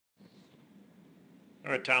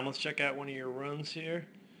All right, Tom, let's check out one of your runs here.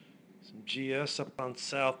 Some GS up on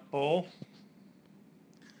South Pole.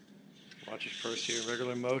 Watch it first here,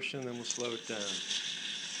 regular motion, then we'll slow it down.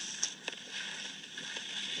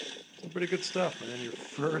 Some pretty good stuff, man. Your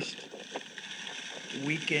first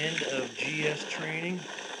weekend of GS training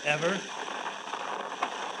ever.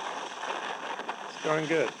 It's darn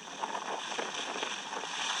good.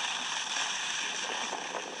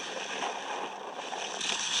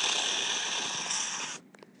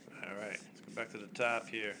 All right, let's go back to the top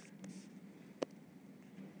here.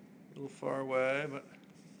 A little far away, but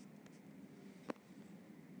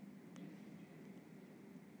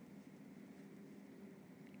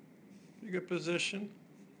pretty good position.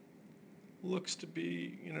 Looks to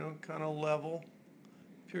be, kind of level.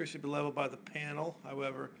 Appears to be level by the panel.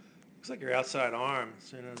 However, looks like your outside arm,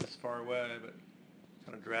 this far away, but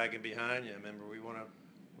kind of dragging behind you. Remember,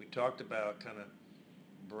 we talked about kind of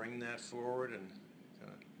bring that forward and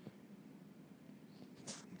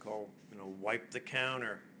kind of wipe the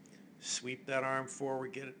counter, sweep that arm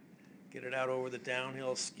forward, get it out over the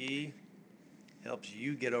downhill ski. Helps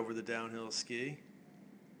you get over the downhill ski.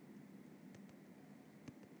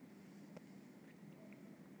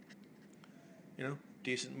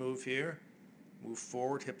 Decent move here. Move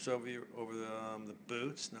forward, hips over the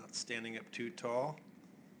boots, not standing up too tall.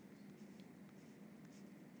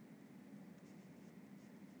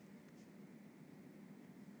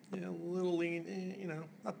 Yeah, a little lean,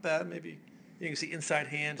 not bad. Maybe you can see inside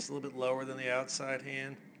hand just a little bit lower than the outside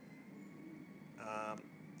hand.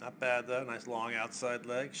 Not bad though. Nice long outside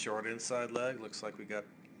leg, short inside leg. Looks like we got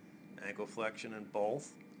ankle flexion in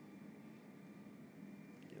both.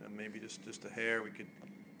 Maybe just a hair. We could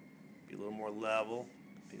be a little more level,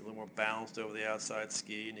 be a little more balanced over the outside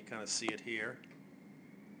ski, and you kind of see it here.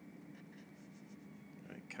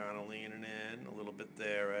 Right, kind of leaning in a little bit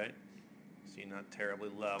there, right? See, not terribly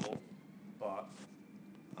level, but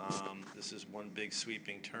this is one big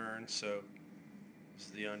sweeping turn, so this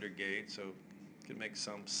is the undergate, so it could make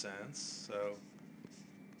some sense. So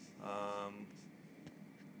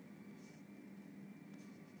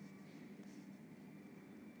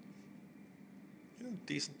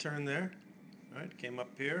decent turn there. All right, came up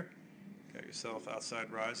here, got yourself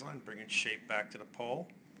outside rise line, bringing shape back to the pole.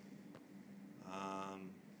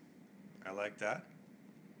 I like that.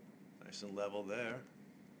 Nice and level there.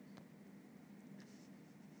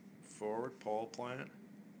 Forward, pole plant.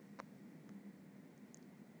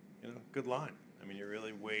 Good line. I mean, you're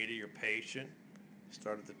really weighty, you're patient.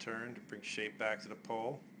 Started the turn to bring shape back to the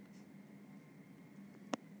pole.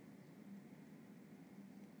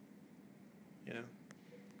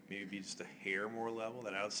 Maybe be just a hair more level.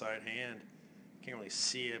 That outside hand, can't really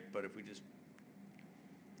see it, but if we just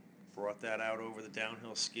brought that out over the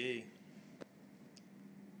downhill ski,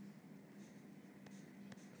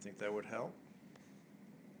 I think that would help.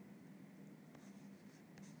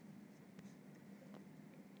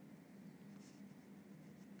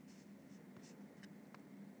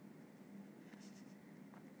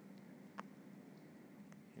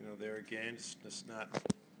 There again, it's not,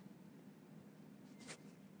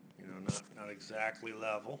 not exactly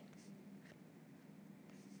level.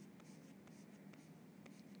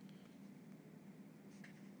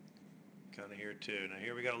 Kind of here too. Now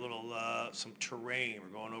here we got a little, some terrain. We're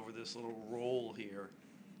going over this little roll here.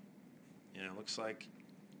 It looks like,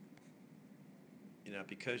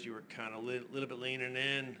 because you were kind of a little bit leaning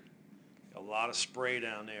in, a lot of spray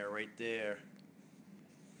down there, right there.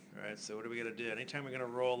 All right, so what are we going to do? Anytime we're going to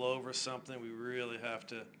roll over something, we really have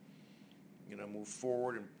to, move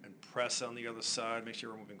forward and press on the other side. Make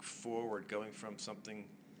sure we're moving forward, going from something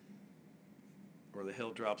where the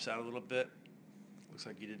hill drops out a little bit. Looks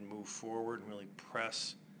like you didn't move forward and really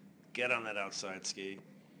press. Get on that outside ski.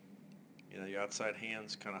 Your outside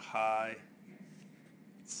hand's kind of high.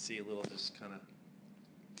 See a little just kind of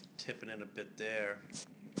tipping in a bit there.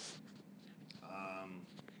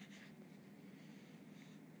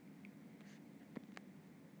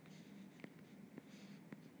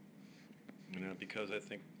 Because I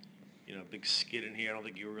think, big skid in here. I don't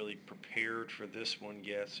think you were really prepared for this one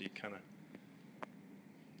yet, so you kind of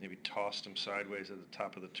maybe tossed them sideways at the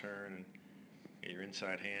top of the turn and get your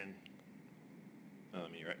inside hand,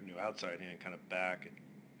 your outside hand kind of back, and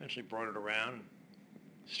eventually brought it around and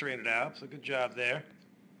straightened it out. So good job there.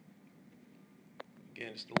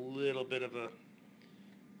 Again, just a little bit of a,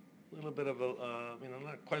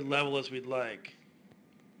 not quite level as we'd like.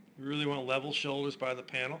 We really want level shoulders by the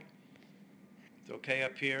panel. It's okay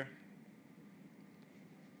up here.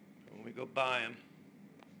 When we go by him,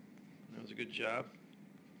 that was a good job.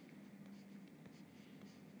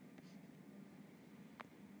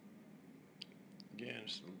 Again,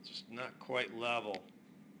 and just not quite level.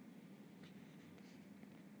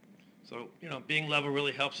 So, being level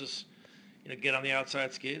really helps us, get on the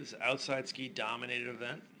outside ski. This is an outside ski dominated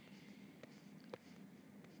event.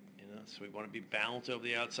 So we want to be balanced over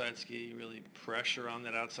the outside ski, really pressure on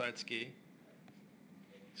that outside ski.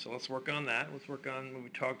 So let's work on that. Let's work on what we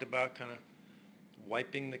talked about, kind of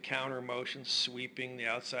wiping the counter motion, sweeping the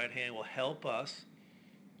outside hand will help us,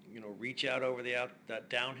 reach out over that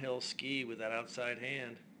downhill ski with that outside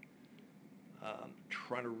hand,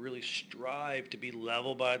 trying to really strive to be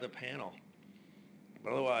level by the panel.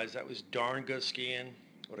 But otherwise, that was darn good skiing.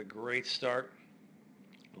 What a great start.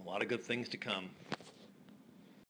 A lot of good things to come.